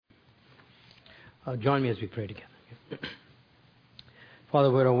Join me as we pray together. Father,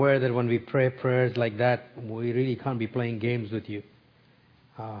 we're aware that when we pray prayers like that, we really can't be playing games with you.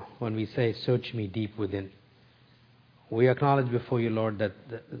 When we say, search me deep within. We acknowledge before you, Lord, that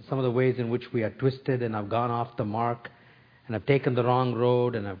some of the ways in which we are twisted and have gone off the mark and have taken the wrong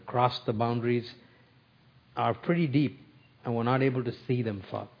road and have crossed the boundaries are pretty deep, and we're not able to see them,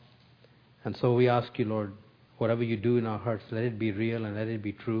 Father. And so we ask you, Lord, whatever you do in our hearts, let it be real and let it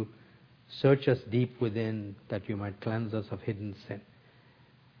be true. Search us deep within that you might cleanse us of hidden sin.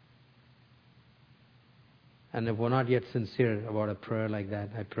 And if we're not yet sincere about a prayer like that,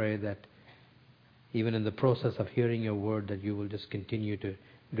 I pray that even in the process of hearing your word, that you will just continue to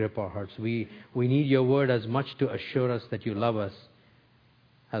grip our hearts. We need your word as much to assure us that you love us,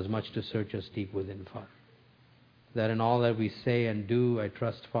 as much to search us deep within, Father. That in all that we say and do, I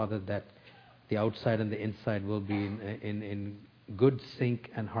trust, Father, that the outside and the inside will be in good sync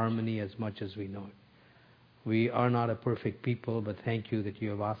and harmony as much as we know it. We are not a perfect people, but thank you that you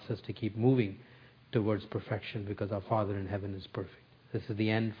have asked us to keep moving towards perfection because our Father in heaven is perfect. This is the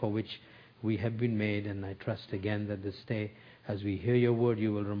end for which we have been made, and I trust again that this day, as we hear your word,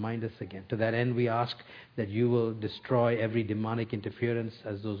 you will remind us again. To that end, we ask that you will destroy every demonic interference.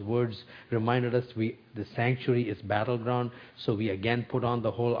 As those words reminded us, the sanctuary is battleground, so we again put on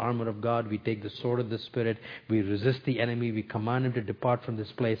the whole armor of God. We take the sword of the Spirit. We resist the enemy. We command him to depart from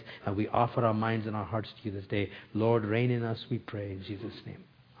this place, and we offer our minds and our hearts to you this day. Lord, reign in us, we pray, in Jesus' name.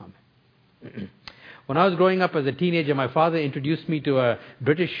 Amen. When I was growing up as a teenager, my father introduced me to a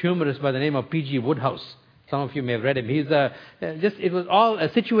British humorist by the name of P.G. Wodehouse. Some of you may have read him. It was all a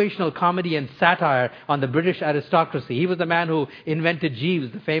situational comedy and satire on the British aristocracy. He was the man who invented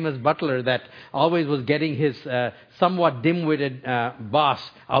Jeeves, the famous butler that always was getting his somewhat dim-witted boss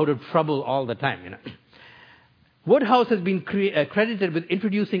out of trouble all the time. Wodehouse has been credited with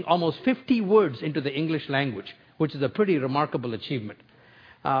introducing almost 50 words into the English language, which is a pretty remarkable achievement.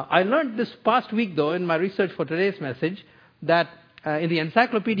 I learned this past week, though, in my research for today's message, that in the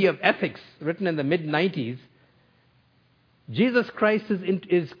Encyclopedia of Ethics, written in the mid-90s, Jesus Christ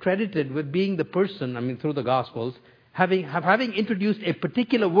is credited with being the person, through the Gospels, having introduced a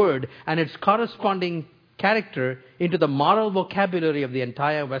particular word and its corresponding character into the moral vocabulary of the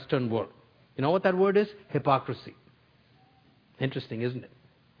entire Western world. You know what that word is? Hypocrisy. Interesting, isn't it?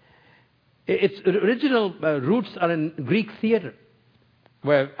 Its original roots are in Greek theater,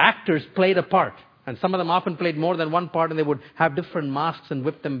 where actors played a part. And some of them often played more than one part, and they would have different masks and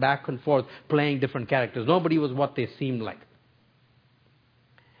whip them back and forth, playing different characters. Nobody was what they seemed like.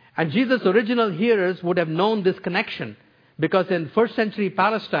 And Jesus' original hearers would have known this connection, because in first century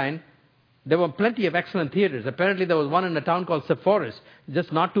Palestine, there were plenty of excellent theaters. Apparently there was one in a town called Sepphoris,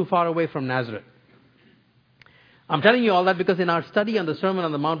 just not too far away from Nazareth. I'm telling you all that because in our study on the Sermon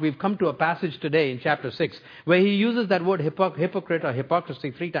on the Mount, we've come to a passage today in chapter 6 where he uses that word hypocrite or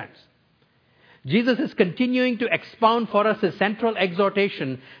hypocrisy 3 times. Jesus is continuing to expound for us his central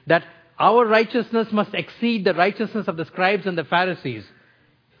exhortation that our righteousness must exceed the righteousness of the scribes and the Pharisees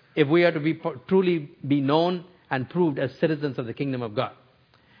if we are to truly be known and proved as citizens of the kingdom of God.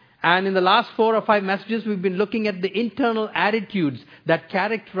 And in the last 4 or 5 messages, we've been looking at the internal attitudes that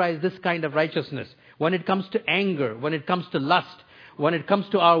characterize this kind of righteousness. When it comes to anger, when it comes to lust, when it comes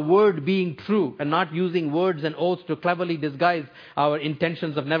to our word being true and not using words and oaths to cleverly disguise our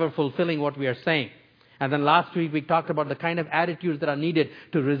intentions of never fulfilling what we are saying. And then last week we talked about the kind of attitudes that are needed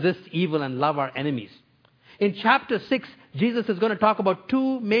to resist evil and love our enemies. In chapter 6, Jesus is going to talk about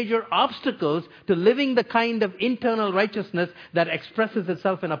 2 major obstacles to living the kind of internal righteousness that expresses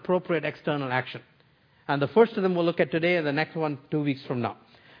itself in appropriate external action. And the first of them we'll look at today, and the next one 2 weeks from now.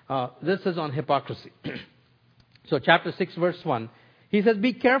 This is on hypocrisy. So chapter 6 verse 1, he says,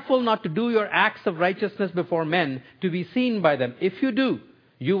 be careful not to do your acts of righteousness before men to be seen by them. If you do,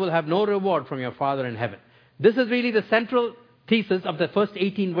 you will have no reward from your Father in heaven. This is really the central thesis of the first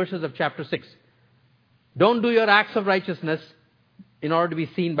 18 verses of chapter 6. Don't do your acts of righteousness in order to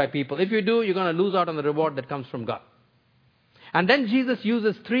be seen by people. If you do, you're going to lose out on the reward that comes from God. And then Jesus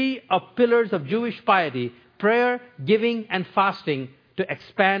uses 3 pillars of Jewish piety, prayer, giving, and fasting, to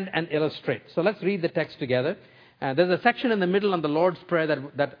expand and illustrate. So let's read the text together. There's a section in the middle on the Lord's Prayer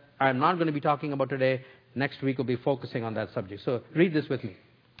that I'm not going to be talking about today. Next week we'll be focusing on that subject. So read this with me.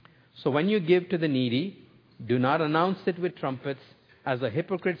 So when you give to the needy, do not announce it with trumpets, as the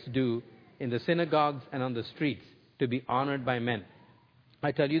hypocrites do in the synagogues and on the streets, to be honored by men.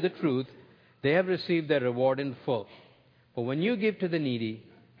 I tell you the truth, they have received their reward in full. But when you give to the needy,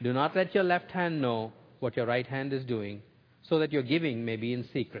 do not let your left hand know what your right hand is doing, so that your giving may be in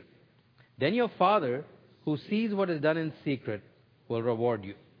secret. Then your Father, who sees what is done in secret, will reward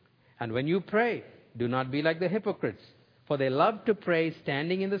you. And when you pray, do not be like the hypocrites, for they love to pray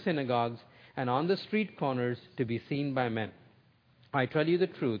standing in the synagogues and on the street corners to be seen by men. I tell you the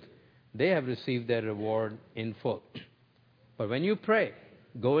truth, they have received their reward in full. But when you pray,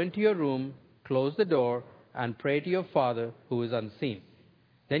 go into your room, close the door, and pray to your Father who is unseen.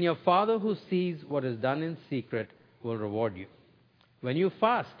 Then your Father who sees what is done in secret will reward you. When you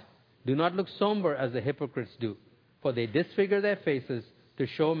fast, do not look somber as the hypocrites do, for they disfigure their faces to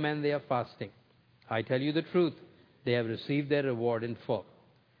show men they are fasting. I tell you the truth, they have received their reward in full.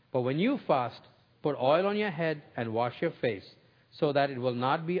 But when you fast, put oil on your head and wash your face, so that it will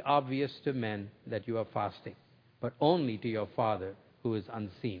not be obvious to men that you are fasting, but only to your Father who is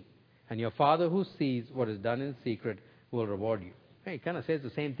unseen. And your Father who sees what is done in secret will reward you. He kind of says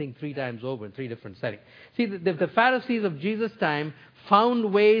the same thing 3 times over in 3 different settings. See, the Pharisees of Jesus' time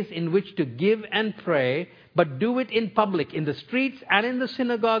found ways in which to give and pray, but do it in public, in the streets and in the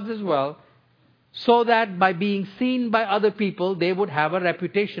synagogues as well, so that by being seen by other people, they would have a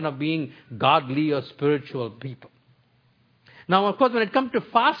reputation of being godly or spiritual people. Now, of course, when it comes to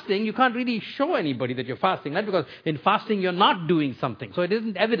fasting, you can't really show anybody that you're fasting, right? Because in fasting, you're not doing something, so it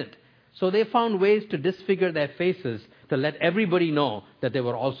isn't evident. So they found ways to disfigure their faces to let everybody know that they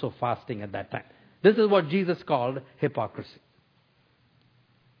were also fasting at that time. This is what Jesus called hypocrisy.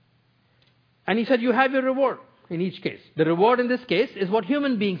 And he said, you have your reward in each case. The reward in this case is what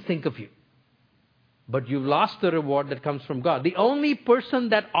human beings think of you. But you've lost the reward that comes from God. The only person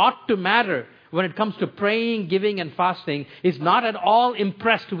that ought to matter when it comes to praying, giving, and fasting is not at all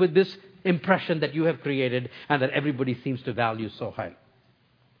impressed with this impression that you have created and that everybody seems to value so highly.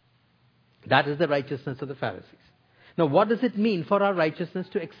 That is the righteousness of the Pharisees. Now, what does it mean for our righteousness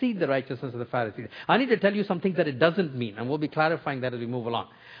to exceed the righteousness of the Pharisees? I need to tell you something that it doesn't mean, and we'll be clarifying that as we move along.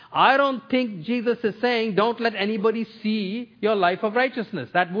 I don't think Jesus is saying, don't let anybody see your life of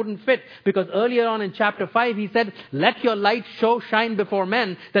righteousness. That wouldn't fit. Because earlier on in chapter 5, he said, let your light shine before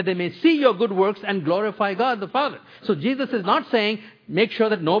men, that they may see your good works and glorify God the Father. So Jesus is not saying, make sure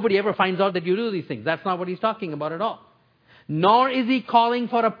that nobody ever finds out that you do these things. That's not what he's talking about at all. Nor is he calling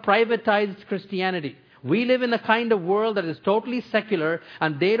for a privatized Christianity. We live in a kind of world that is totally secular,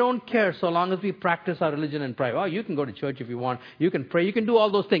 and they don't care so long as we practice our religion in private. Oh, you can go to church if you want. You can pray. You can do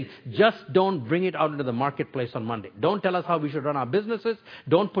all those things. Just don't bring it out into the marketplace on Monday. Don't tell us how we should run our businesses.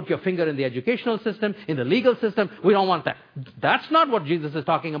 Don't put your finger in the educational system, in the legal system. We don't want that. That's not what Jesus is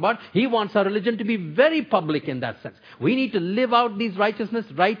talking about. He wants our religion to be very public in that sense. We need to live out these righteousness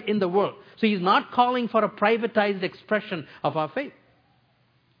right in the world. So he's not calling for a privatized expression of our faith.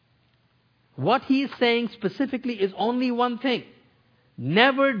 What he is saying specifically is only one thing.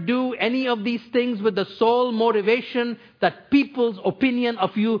 Never do any of these things with the sole motivation that people's opinion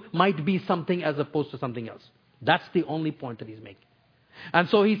of you might be something as opposed to something else. That's the only point that he's making. And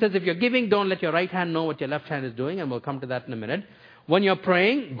so he says, if you're giving, don't let your right hand know what your left hand is doing, and we'll come to that in a minute. When you're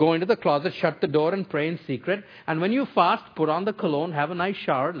praying, go into the closet, shut the door, and pray in secret. And when you fast, put on the cologne, have a nice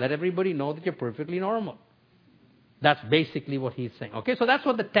shower, let everybody know that you're perfectly normal. That's basically what he's saying. Okay, so that's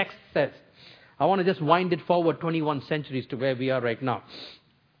what the text says. I want to just wind it forward 21 centuries to where we are right now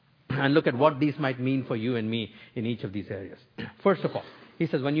and look at what these might mean for you and me in each of these areas. First of all, he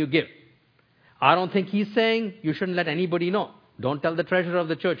says, when you give, I don't think he's saying you shouldn't let anybody know. Don't tell the treasurer of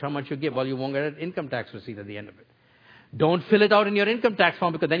the church how much you give. Well, you won't get an income tax receipt at the end of it. Don't fill it out in your income tax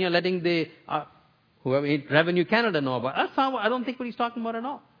form, because then you're letting the whoever Revenue Canada know about it. That's not, I don't think what he's talking about at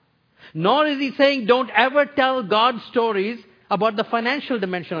all. Nor is he saying don't ever tell God stories about the financial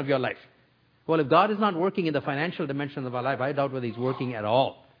dimension of your life. Well, if God is not working in the financial dimension of our life, I doubt whether he's working at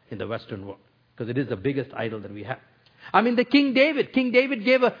all in the Western world, because it is the biggest idol that we have. I mean, King David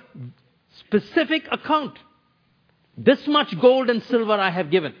gave a specific account. This much gold and silver I have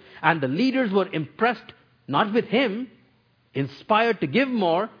given. And the leaders were impressed, not with him, inspired to give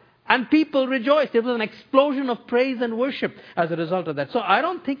more, and people rejoiced. There was an explosion of praise and worship as a result of that. So I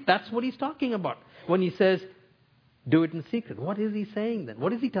don't think that's what he's talking about when he says, do it in secret. What is he saying then?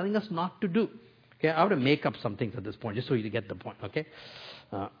 What is he telling us not to do? Okay, I have to make up some things at this point, just so you get the point, okay?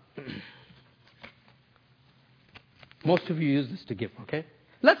 Most of you use this to give, okay?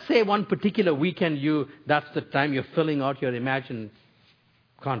 Let's say one particular weekend, that's the time you're filling out your imagined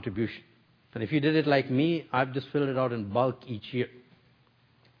contribution. And if you did it like me, I've just filled it out in bulk each year.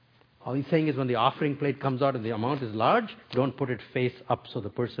 All he's saying is when the offering plate comes out and the amount is large, don't put it face up so the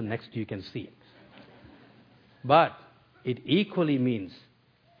person next to you can see it. But it equally means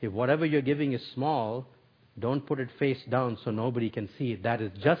if whatever you're giving is small, don't put it face down so nobody can see it. That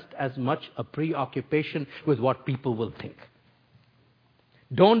is just as much a preoccupation with what people will think.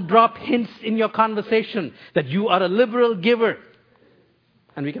 Don't drop hints in your conversation that you are a liberal giver.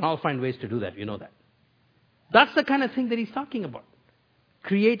 And we can all find ways to do that. You know that. That's the kind of thing that he's talking about.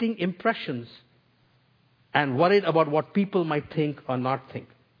 Creating impressions and worried about what people might think or not think.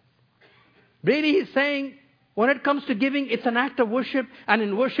 Really, he's saying, when it comes to giving, it's an act of worship. And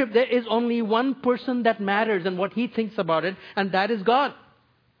in worship, there is only one person that matters and what he thinks about it, and that is God.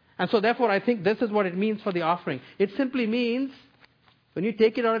 And so therefore, I think this is what it means for the offering. It simply means, when you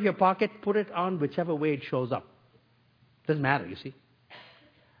take it out of your pocket, put it on whichever way it shows up. Doesn't matter, you see.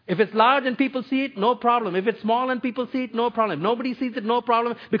 If it's large and people see it, no problem. If it's small and people see it, no problem. If nobody sees it, no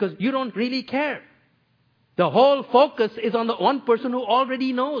problem, because you don't really care. The whole focus is on the one person who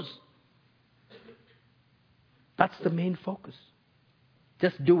already knows. That's the main focus.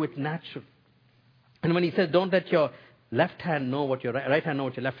 Just do it naturally. And when he says, don't let your left hand know what your right hand know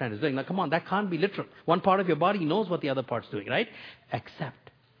what your left hand is doing. Now, come on, that can't be literal. One part of your body knows what the other part's doing, right?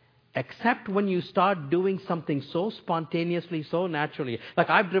 Except when you start doing something so spontaneously, so naturally. Like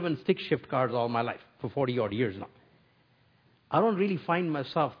I've driven stick shift cars all my life, for 40 odd years now. I don't really find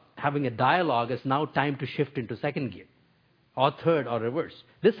myself having a dialogue as now time to shift into second gear, or third, or reverse.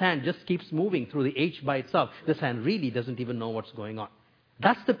 This hand just keeps moving through the H by itself. This hand really doesn't even know what's going on.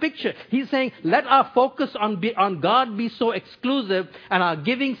 That's the picture. He's saying, let our focus on God be so exclusive and our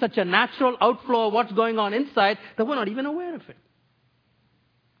giving such a natural outflow of what's going on inside that we're not even aware of it.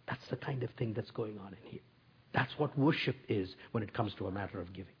 That's the kind of thing that's going on in here. That's what worship is when it comes to a matter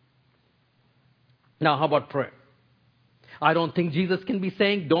of giving. Now, how about prayer? I don't think Jesus can be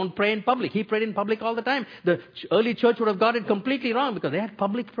saying, don't pray in public. He prayed in public all the time. The early church would have got it completely wrong because they had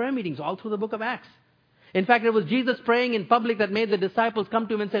public prayer meetings all through the book of Acts. In fact, it was Jesus praying in public that made the disciples come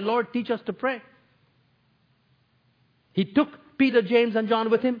to him and say, Lord, teach us to pray. He took Peter, James, and John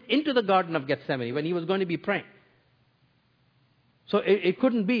with him into the Garden of Gethsemane when he was going to be praying. So it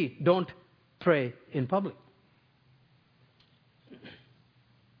couldn't be, don't pray in public.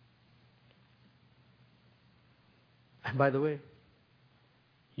 And by the way,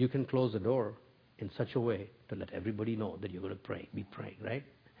 you can close the door in such a way to let everybody know that you're going to be praying, right?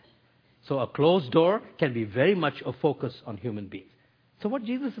 So a closed door can be very much a focus on human beings. So what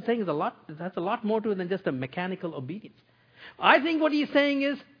Jesus is saying is that's a lot more to it than just a mechanical obedience. I think what he's saying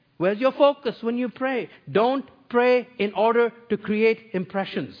is, where's your focus when you pray? Don't pray in order to create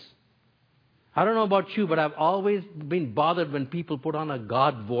impressions. I don't know about you, but I've always been bothered when people put on a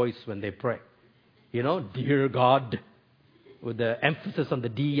God voice when they pray. You know, dear God, with the emphasis on the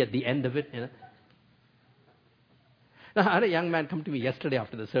D at the end of it, you know. Now, I had a young man come to me yesterday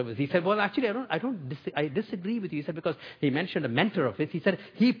after the service. He said, well, actually, I disagree with you. He said, because he mentioned a mentor of his. He said,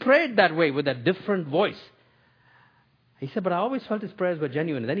 he prayed that way with a different voice. He said, but I always felt his prayers were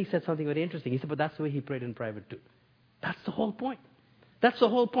genuine. And then he said something very interesting. He said, but that's the way he prayed in private too. That's the whole point. That's the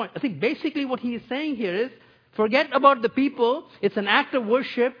whole point. I think basically what he is saying here is, forget about the people. It's an act of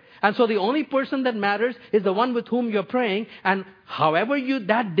worship. And so the only person that matters is the one with whom you're praying. And however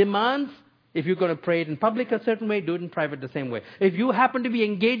that demands, if you're going to pray it in public a certain way, do it in private the same way. If you happen to be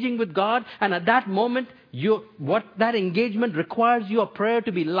engaging with God, and at that moment, what that engagement requires your prayer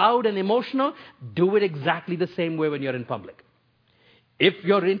to be loud and emotional, do it exactly the same way when you're in public. If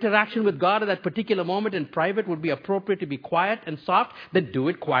your interaction with God at that particular moment in private would be appropriate to be quiet and soft, then do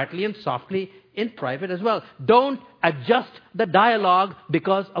it quietly and softly in private as well. Don't adjust the dialogue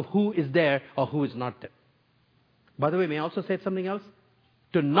because of who is there or who is not there. By the way, may I also say something else?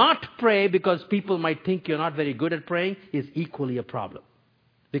 To not pray because people might think you're not very good at praying is equally a problem.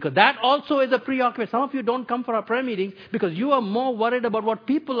 Because that also is a preoccupation. Some of you don't come for our prayer meetings because you are more worried about what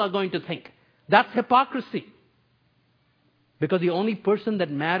people are going to think. That's hypocrisy. Because the only person that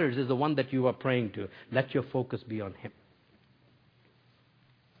matters is the one that you are praying to. Let your focus be on him.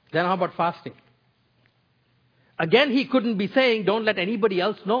 Then how about fasting? Again, he couldn't be saying, don't let anybody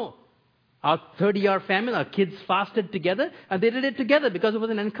else know. Our 30-year family, our kids fasted together, and they did it together because it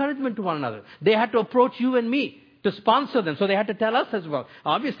was an encouragement to one another. They had to approach you and me to sponsor them, so they had to tell us as well.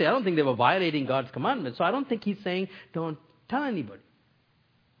 Obviously, I don't think they were violating God's commandments, so I don't think he's saying, don't tell anybody.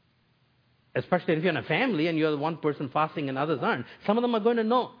 Especially if you're in a family and you're the one person fasting and others aren't. Some of them are going to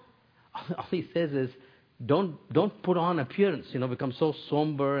know. All he says is, don't put on appearance, become so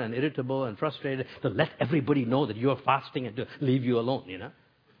somber and irritable and frustrated to let everybody know that you're fasting and to leave you alone,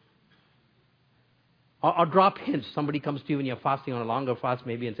 Or drop hints. Somebody comes to you when you're fasting on a longer fast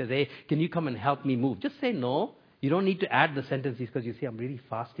maybe and says, hey, can you come and help me move? Just say no. You don't need to add the sentences because you see, I'm really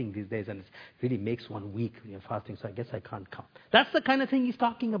fasting these days and it really makes 1 week when you're fasting, so I guess I can't come. That's the kind of thing he's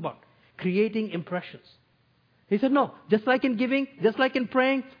talking about. Creating impressions. He said, no, just like in giving, just like in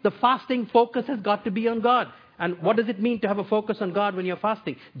praying, the fasting focus has got to be on God. And what does it mean to have a focus on God when you're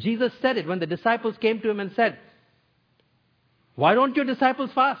fasting? Jesus said it when the disciples came to him and said, Why don't your disciples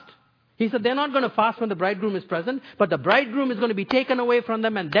fast? He said they're not going to fast when the bridegroom is present, but the bridegroom is going to be taken away from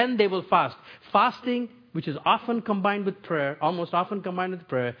them and then they will fast. Fasting, which is often combined with prayer, almost often combined with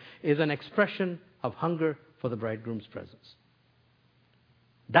prayer, is an expression of hunger for the bridegroom's presence.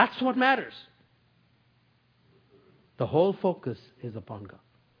 That's what matters. The whole focus is upon God.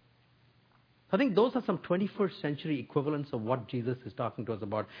 I think those are some 21st century equivalents of what Jesus is talking to us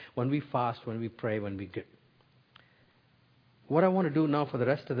about when we fast, when we pray, when we give. What I want to do now for the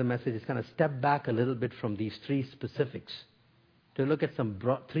rest of the message is kind of step back a little bit from these three specifics to look at some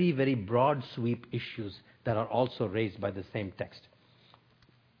three very broad sweep issues that are also raised by the same text.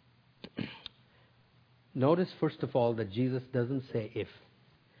 Notice, first of all, that Jesus doesn't say if.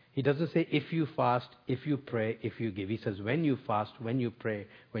 He doesn't say if you fast, if you pray, if you give. He says when you fast, when you pray,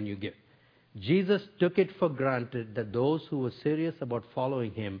 when you give. Jesus took it for granted that those who were serious about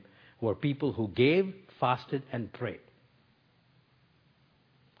following him were people who gave, fasted, and prayed.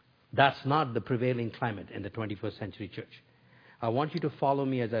 That's not the prevailing climate in the 21st century church. I want you to follow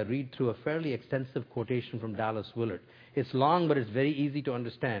me as I read through a fairly extensive quotation from Dallas Willard. It's long, but it's very easy to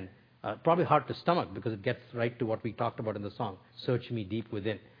understand. Probably hard to stomach because it gets right to what we talked about in the song, Search Me Deep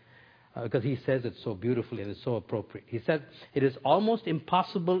Within. Because he says it so beautifully and it's so appropriate. He said, it is almost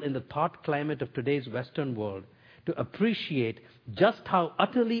impossible in the thought climate of today's Western world to appreciate just how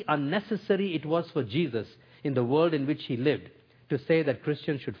utterly unnecessary it was for Jesus in the world in which he lived to say that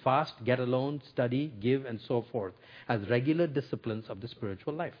Christians should fast, get alone, study, give, and so forth as regular disciplines of the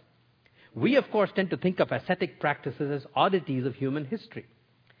spiritual life. We, of course, tend to think of ascetic practices as oddities of human history.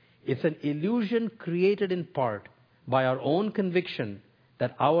 It's an illusion created in part by our own conviction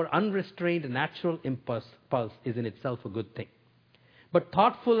that our unrestrained natural impulse is in itself a good thing. But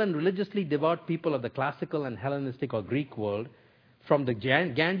thoughtful and religiously devout people of the classical and Hellenistic or Greek world, from the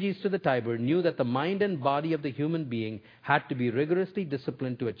Ganges to the Tiber, knew that the mind and body of the human being had to be rigorously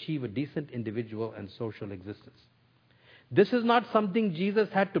disciplined to achieve a decent individual and social existence. This is not something Jesus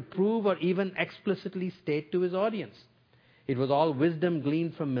had to prove or even explicitly state to his audience. It was all wisdom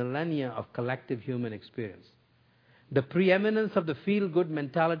gleaned from millennia of collective human experience. The preeminence of the feel-good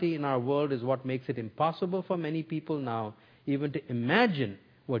mentality in our world is what makes it impossible for many people now even to imagine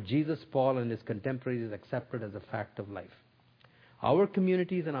what Jesus, Paul, and his contemporaries accepted as a fact of life. Our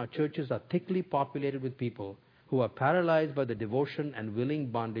communities and our churches are thickly populated with people who are paralyzed by the devotion and willing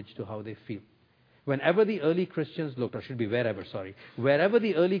bondage to how they feel. Wherever the early Christians looked, wherever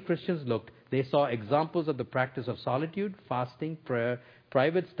the early Christians looked, they saw examples of the practice of solitude, fasting, prayer,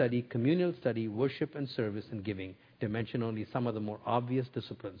 private study, communal study, worship and service and giving, to mention only some of the more obvious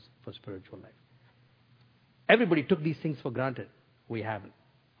disciplines for spiritual life. Everybody took these things for granted. We haven't.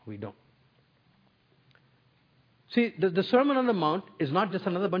 We don't. See, the Sermon on the Mount is not just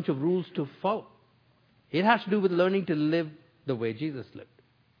another bunch of rules to follow. It has to do with learning to live the way Jesus lived.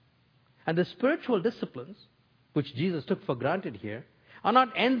 And the spiritual disciplines, which Jesus took for granted here, are not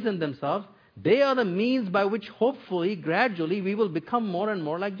ends in themselves. They are the means by which hopefully, gradually, we will become more and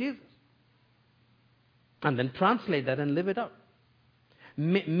more like Jesus. And then translate that and live it out.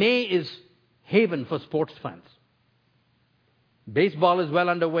 May is haven for sports fans. Baseball is well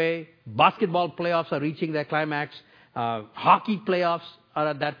underway. Basketball playoffs are reaching their climax. Hockey playoffs are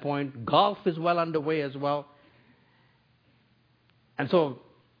at that point. Golf is well underway as well. And so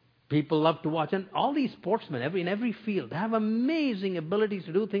people love to watch. And all these sportsmen, in every field, they have amazing abilities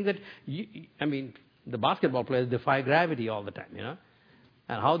to do things that, the basketball players defy gravity all the time,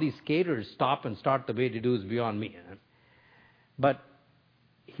 And how these skaters stop and start the way they do is beyond me. But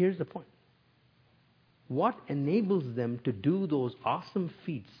here's the point. What enables them to do those awesome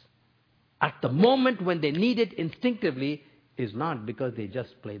feats at the moment when they need it instinctively is not because they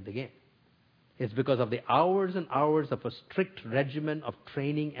just played the game. It's because of the hours and hours of a strict regimen of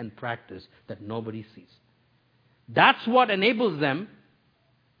training and practice that nobody sees. That's what enables them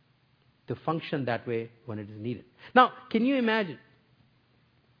to function that way when it is needed. Now, can you imagine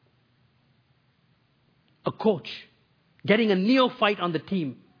a coach getting a neophyte on the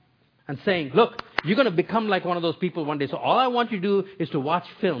team and saying, look, you're going to become like one of those people one day. So all I want you to do is to watch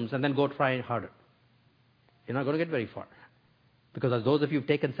films and then go try harder. You're not going to get very far. Because as those of you who've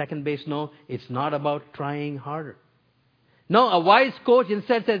taken second base know, it's not about trying harder. No, a wise coach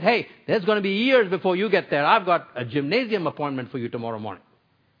instead says, hey, there's going to be years before you get there. I've got a gymnasium appointment for you tomorrow morning.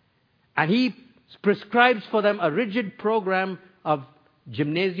 And he prescribes for them a rigid program of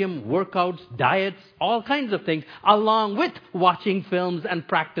gymnasium, workouts, diets, all kinds of things, along with watching films and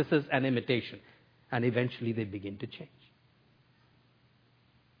practices and imitation. And eventually they begin to change.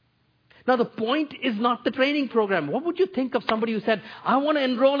 Now the point is not the training program. What would you think of somebody who said, I want to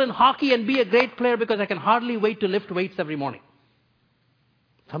enroll in hockey and be a great player because I can hardly wait to lift weights every morning?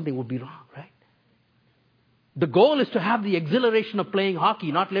 something would be wrong, right? The goal is to have the exhilaration of playing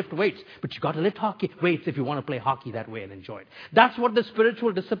hockey, not lift weights. But you got to lift weights if you want to play hockey that way and enjoy it. That's what the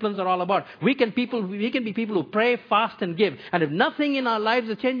spiritual disciplines are all about. We can be people who pray, fast, and give. And if nothing in our lives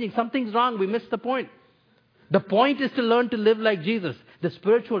is changing, something's wrong. We miss the point. The point is to learn to live like Jesus. The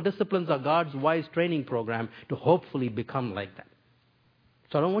spiritual disciplines are God's wise training program to hopefully become like that.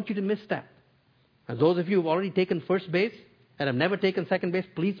 So I don't want you to miss that. And those of you who have already taken first base and have never taken second base,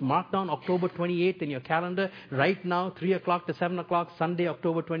 please mark down October 28th in your calendar. Right now, 3 o'clock to 7 o'clock, Sunday,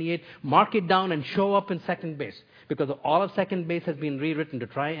 October 28th. Mark it down and show up in second base. Because all of second base has been rewritten to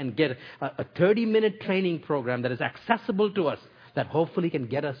try and get a 30-minute training program that is accessible to us, that hopefully can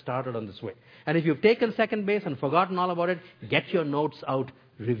get us started on this way. And if you've taken second base and forgotten all about it, get your notes out,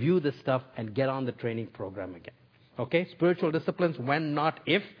 review this stuff, and get on the training program again. Okay? Spiritual disciplines, when, not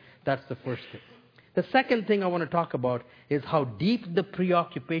if. That's the first thing. The second thing I want to talk about is how deep the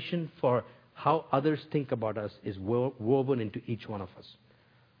preoccupation for how others think about us is woven into each one of us.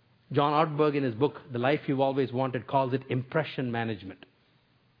 John Ortberg, in his book, The Life You've Always Wanted, calls it impression management.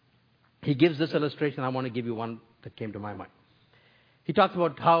 He gives this illustration. I want to give you one that came to my mind. He talks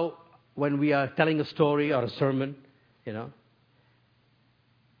about how when we are telling a story or a sermon,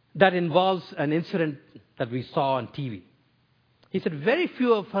 that involves an incident that we saw on TV. He said, very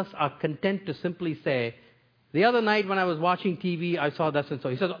few of us are content to simply say, the other night when I was watching TV, I saw this and so.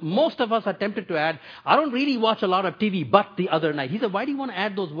 He says, most of us are tempted to add, I don't really watch a lot of TV, but the other night. He said, why do you want to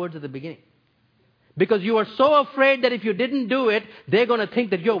add those words at the beginning? Because you are so afraid that if you didn't do it, they're going to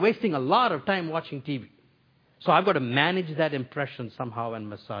think that you're wasting a lot of time watching TV. So I've got to manage that impression somehow and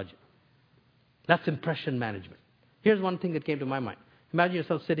massage it. That's impression management. Here's one thing that came to my mind. Imagine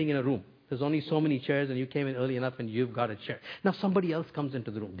yourself sitting in a room. There's only so many chairs and you came in early enough and you've got a chair. Now somebody else comes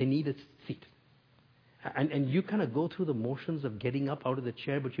into the room. They need a seat. And you kind of go through the motions of getting up out of the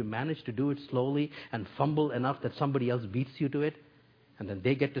chair, but you manage to do it slowly and fumble enough that somebody else beats you to it. And then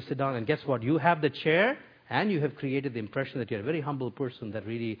they get to sit down. And guess what? You have the chair and you have created the impression that you're a very humble person that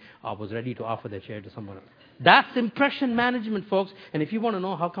really was ready to offer the chair to someone else. That's impression management, folks. And if you want to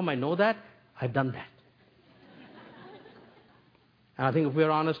know how come I know that, I've done that. And I think if we're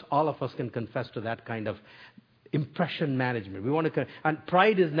honest, all of us can confess to that kind of impression management. And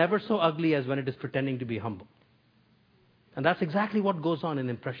pride is never so ugly as when it is pretending to be humble. And that's exactly what goes on in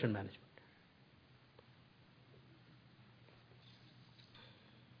impression management.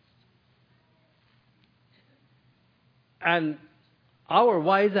 And our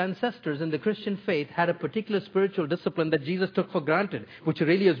wise ancestors in the Christian faith had a particular spiritual discipline that Jesus took for granted, which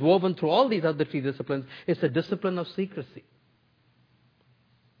really is woven through all these other three disciplines. It's a discipline of secrecy.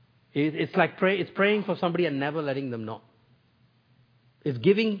 It's like it's praying for somebody and never letting them know. It's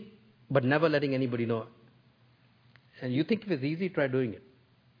giving but never letting anybody know. And you think if it's easy, try doing it.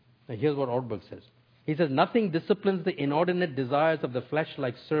 And here's what Ortberg says. He says, nothing disciplines the inordinate desires of the flesh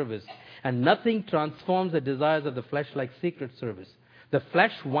like service, and nothing transforms the desires of the flesh like secret service. The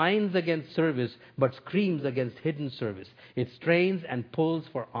flesh whines against service, but screams against hidden service. It strains and pulls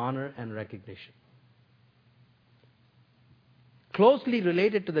for honor and recognition. Closely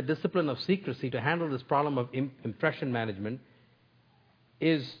related to the discipline of secrecy to handle this problem of impression management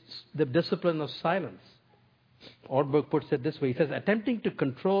is the discipline of silence. Ortberg puts it this way. He says, attempting to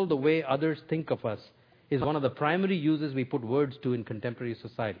control the way others think of us is one of the primary uses we put words to in contemporary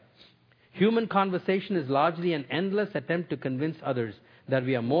society. Human conversation is largely an endless attempt to convince others that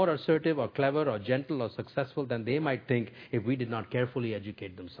we are more assertive or clever or gentle or successful than they might think if we did not carefully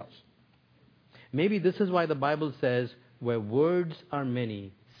educate themselves. Maybe this is why the Bible says, where words are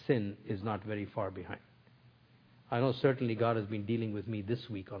many, sin is not very far behind. I know certainly God has been dealing with me this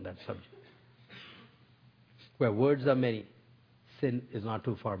week on that subject. Where words are many, sin is not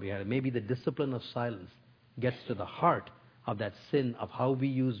too far behind. Maybe the discipline of silence gets to the heart of that sin of how we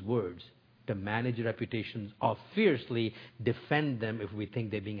use words to manage reputations or fiercely defend them if we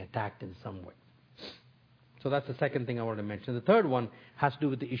think they're being attacked in some way. So that's the second thing I want to mention. The third one has to do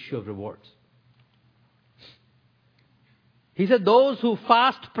with the issue of rewards. He said those who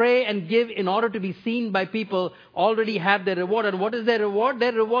fast, pray, and give in order to be seen by people already have their reward. And what is their reward?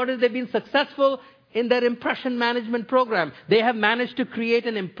 Their reward is they've been successful in their impression management program. They have managed to create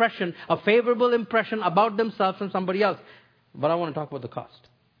an impression, a favorable impression about themselves from somebody else. But I want to talk about the cost.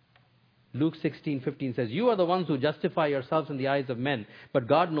 Luke 16:15 says, you are the ones who justify yourselves in the eyes of men, but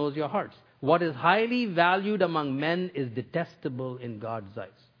God knows your hearts. What is highly valued among men is detestable in God's eyes.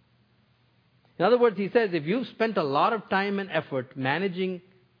 In other words, he says, if you've spent a lot of time and effort managing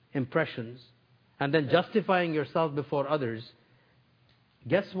impressions and then justifying yourself before others,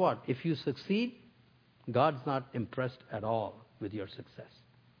 guess what? If you succeed, God's not impressed at all with your success.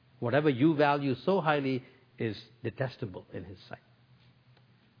 Whatever you value so highly is detestable in His sight.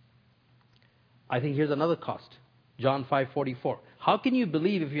 I think here's another cost. John 5:44. How can you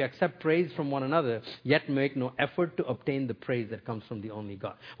believe if you accept praise from one another, yet make no effort to obtain the praise that comes from the only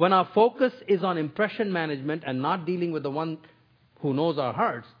God? When our focus is on impression management and not dealing with the one who knows our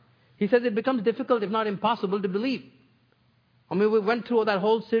hearts, He says it becomes difficult, if not impossible, to believe. I mean, we went through that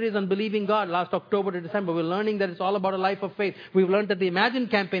whole series on believing God last October to December. We're learning that it's all about a life of faith. We've learned that the Imagine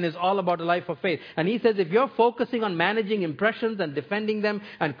campaign is all about a life of faith. And He says if you're focusing on managing impressions and defending them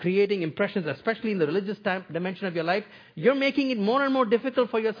and creating impressions, especially in the religious dimension of your life, you're making it more and more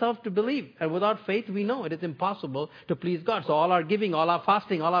difficult for yourself to believe. And without faith, we know it is impossible to please God. So all our giving, all our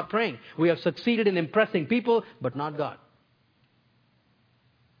fasting, all our praying, we have succeeded in impressing people, but not God.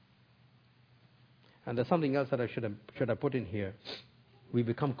 And there's something else that I should have put in here. We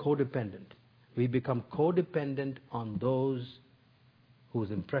become codependent. We become codependent on those whose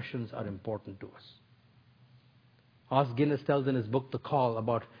impressions are important to us. Os Guinness tells in his book, The Call,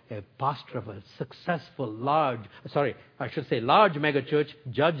 about a pastor of a successful, large megachurch,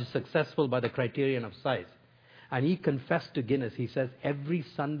 judged successful by the criterion of size. And he confessed to Guinness, he says, every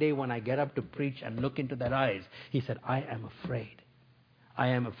Sunday when I get up to preach and look into their eyes, he said, I am afraid. I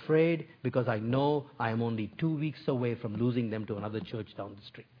am afraid because I know I am only 2 weeks away from losing them to another church down the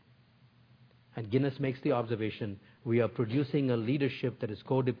street. And Guinness makes the observation, we are producing a leadership that is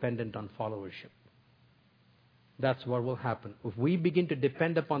codependent on followership. That's what will happen. If we begin to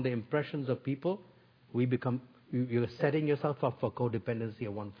depend upon the impressions of people, you're setting yourself up for codependency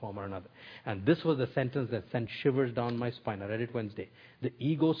of one form or another. And this was the sentence that sent shivers down my spine. I read it Wednesday. The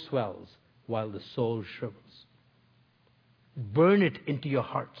ego swells while the soul shrivels. Burn it into your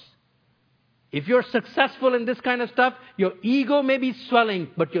hearts. If you're successful in this kind of stuff, your ego may be swelling,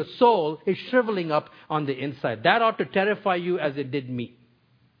 but your soul is shriveling up on the inside. That ought to terrify you as it did me.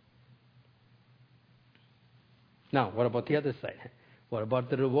 Now, what about the other side? What about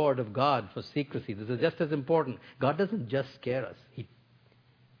the reward of God for secrecy? This is just as important. God doesn't just scare us.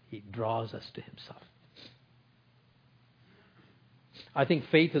 He draws us to Himself. I think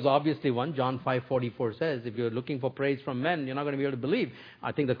faith is obviously one. John 5:44 says, if you're looking for praise from men, you're not going to be able to believe.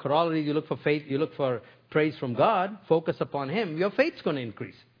 I think the corollary, you look for faith, you look for praise from God, focus upon Him, your faith's going to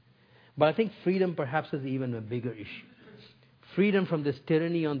increase. But I think freedom perhaps is even a bigger issue. Freedom from this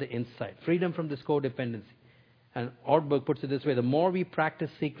tyranny on the inside. Freedom from this codependency. And Ortberg puts it this way, the more we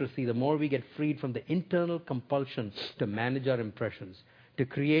practice secrecy, the more we get freed from the internal compulsion to manage our impressions, to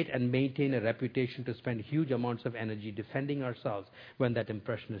create and maintain a reputation, to spend huge amounts of energy defending ourselves when that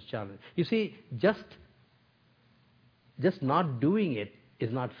impression is challenged. You see, just not doing it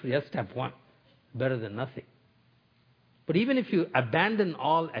is not free. That's step one. Better than nothing. But even if you abandon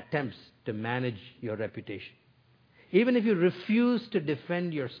all attempts to manage your reputation, even if you refuse to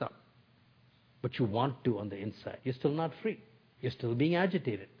defend yourself, but you want to on the inside, you're still not free. You're still being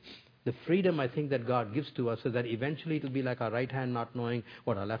agitated. The freedom, I think, that God gives to us is that eventually it will be like our right hand not knowing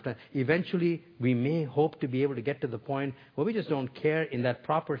what our left hand. Eventually, we may hope to be able to get to the point where we just don't care in that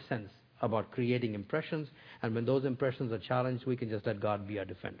proper sense about creating impressions. And when those impressions are challenged, we can just let God be our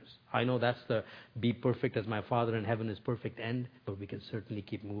defenders. I know that's the be perfect as my Father in heaven is perfect end, but we can certainly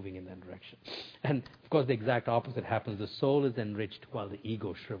keep moving in that direction. And, of course, the exact opposite happens. The soul is enriched while the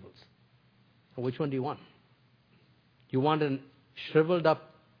ego shrivels. Which one do you want? You want a shriveled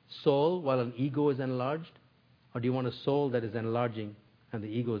up soul while an ego is enlarged? Or do you want a soul that is enlarging and the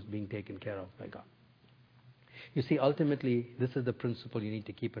ego is being taken care of by God? You see, ultimately, this is the principle you need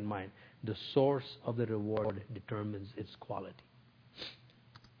to keep in mind. The source of the reward determines its quality.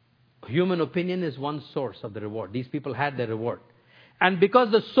 Human opinion is one source of the reward. These people had their reward. And because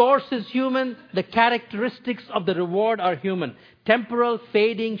the source is human, the characteristics of the reward are human. Temporal,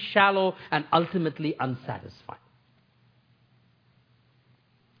 fading, shallow, and ultimately unsatisfying.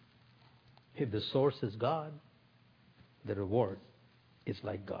 If the source is God, the reward is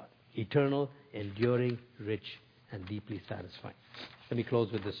like God. Eternal, enduring, rich, and deeply satisfying. Let me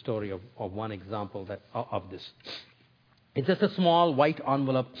close with the story of one example of this. It's just a small white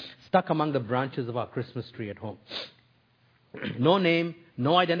envelope stuck among the branches of our Christmas tree at home. No name,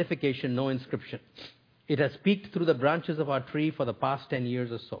 no identification, no inscription. It has peeked through the branches of our tree for the past 10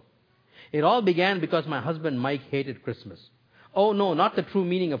 years or so. It all began because my husband Mike hated Christmas. Oh no, not the true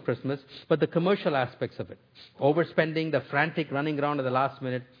meaning of Christmas, but the commercial aspects of it. Overspending, the frantic running around at the last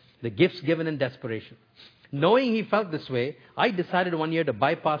minute, the gifts given in desperation. Knowing he felt this way, I decided one year to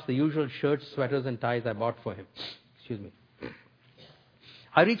bypass the usual shirts, sweaters, and ties I bought for him.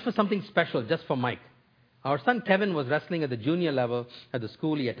 I reached for something special just for Mike. Our son Kevin was wrestling at the junior level at the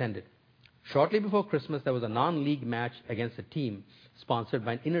school he attended. Shortly before Christmas, there was a non-league match against a team sponsored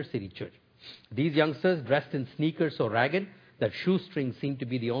by an inner-city church. These youngsters, dressed in sneakers so ragged that shoestrings seemed to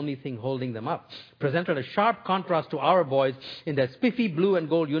be the only thing holding them up, presented a sharp contrast to our boys in their spiffy blue and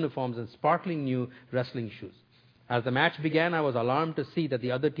gold uniforms and sparkling new wrestling shoes. As the match began, I was alarmed to see that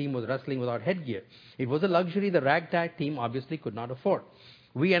the other team was wrestling without headgear. It was a luxury the ragtag team obviously could not afford.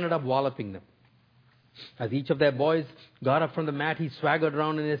 We ended up walloping them. As each of their boys got up from the mat, he swaggered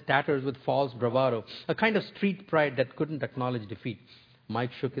around in his tatters with false bravado, a kind of street pride that couldn't acknowledge defeat.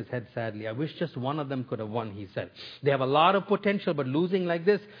 Mike shook his head sadly. I wish just one of them could have won, he said. They have a lot of potential, but losing like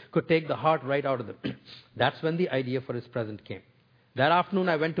this could take the heart right out of them. That's when the idea for his present came. That afternoon,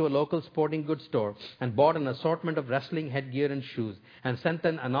 I went to a local sporting goods store and bought an assortment of wrestling headgear and shoes and sent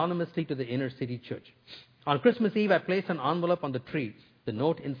them anonymously to the inner city church. On Christmas Eve, I placed an envelope on the tree, the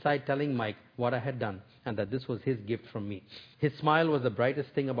note inside telling Mike what I had done and that this was his gift from me. His smile was the brightest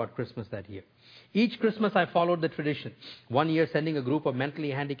thing about Christmas that year. Each Christmas, I followed the tradition. One year, sending a group of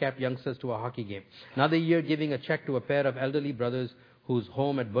mentally handicapped youngsters to a hockey game. Another year, giving a check to a pair of elderly brothers whose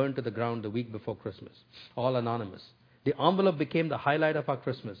home had burned to the ground the week before Christmas. All anonymous. The envelope became the highlight of our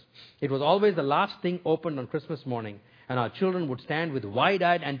Christmas. It was always the last thing opened on Christmas morning, and our children would stand with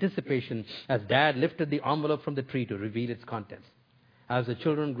wide-eyed anticipation as Dad lifted the envelope from the tree to reveal its contents. As the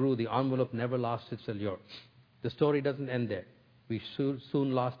children grew, the envelope never lost its allure. The story doesn't end there. We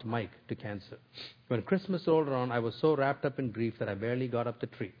soon lost Mike to cancer. When Christmas rolled around, I was so wrapped up in grief that I barely got up the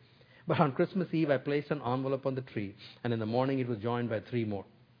tree. But on Christmas Eve, I placed an envelope on the tree, and in the morning it was joined by 3 more.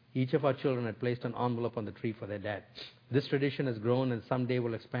 Each of our children had placed an envelope on the tree for their dad. This tradition has grown and someday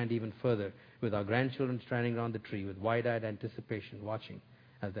will expand even further, with our grandchildren standing around the tree with wide-eyed anticipation, watching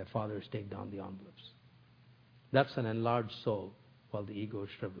as their fathers take down the envelopes. That's an enlarged soul while the ego is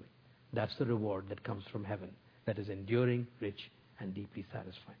shriveling. That's the reward that comes from heaven, that is enduring, rich, and deeply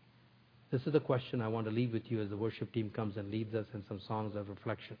satisfying. This is the question I want to leave with you as the worship team comes and leads us in some songs of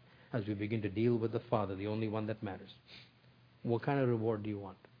reflection as we begin to deal with the Father, the only one that matters. What kind of reward do you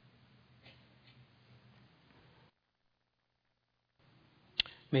want?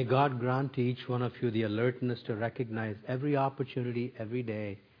 May God grant to each one of you the alertness to recognize every opportunity every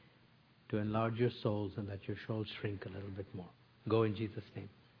day to enlarge your souls and let your souls shrink a little bit more. Go in Jesus' name.